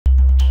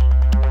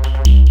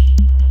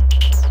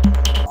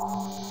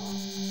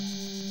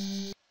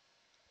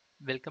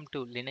Welcome to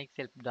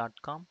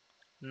linuxhelp.com.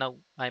 Now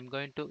I'm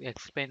going to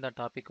explain the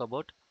topic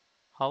about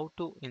how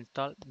to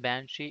install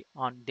Banshee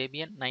on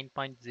Debian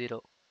 9.0.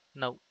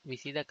 Now we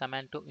see the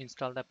command to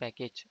install the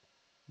package.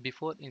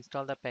 Before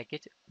install the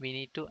package, we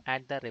need to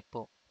add the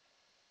repo.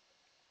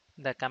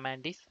 The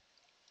command is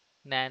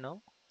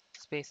nano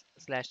space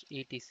slash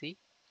etc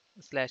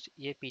slash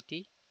apt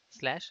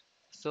slash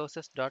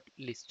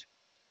sources.list.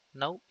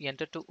 Now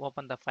enter to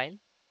open the file,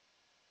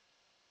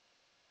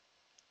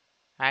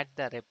 add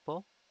the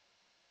repo.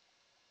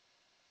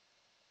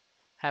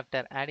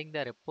 After adding the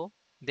repo,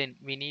 then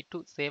we need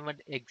to save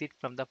and exit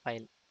from the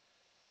file.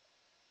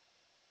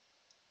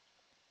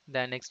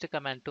 The next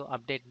command to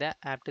update the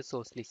apt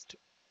source list.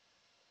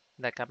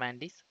 The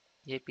command is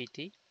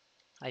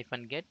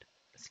apt-get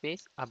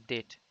space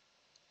update.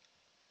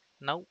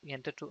 Now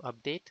enter to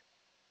update.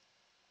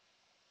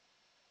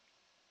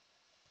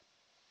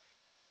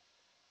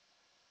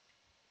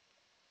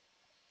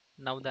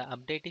 Now the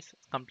update is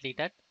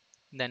completed.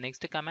 The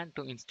next command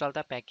to install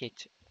the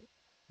package.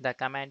 The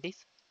command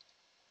is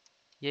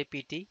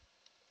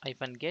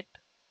apt-get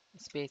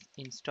space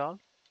install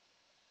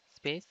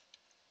space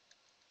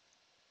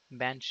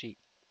Banshee.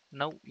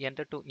 Now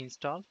enter to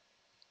install.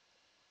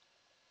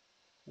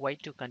 Y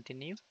to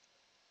continue.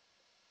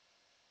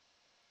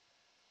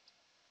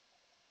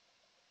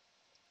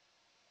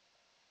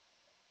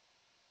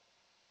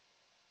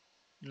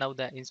 Now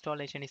the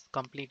installation is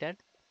completed.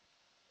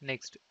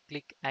 Next,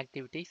 click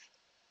Activities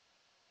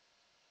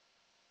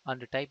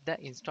and type the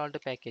installed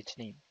package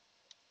name.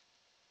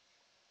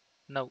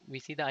 Now we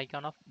see the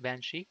icon of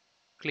Banshee.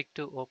 Click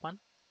to open.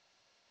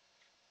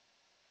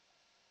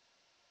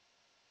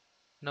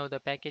 Now the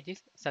package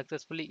is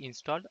successfully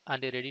installed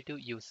and ready to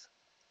use.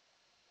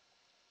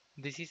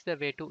 This is the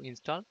way to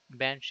install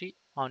Banshee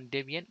on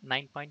Debian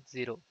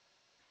 9.0.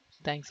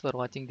 Thanks for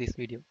watching this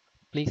video.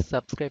 Please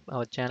subscribe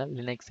our channel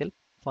Linux Help.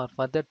 For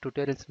further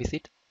tutorials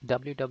visit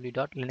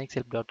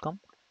www.linuxhelp.com.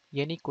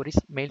 Any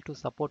queries mail to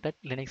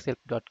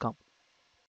support@linuxhelp.com.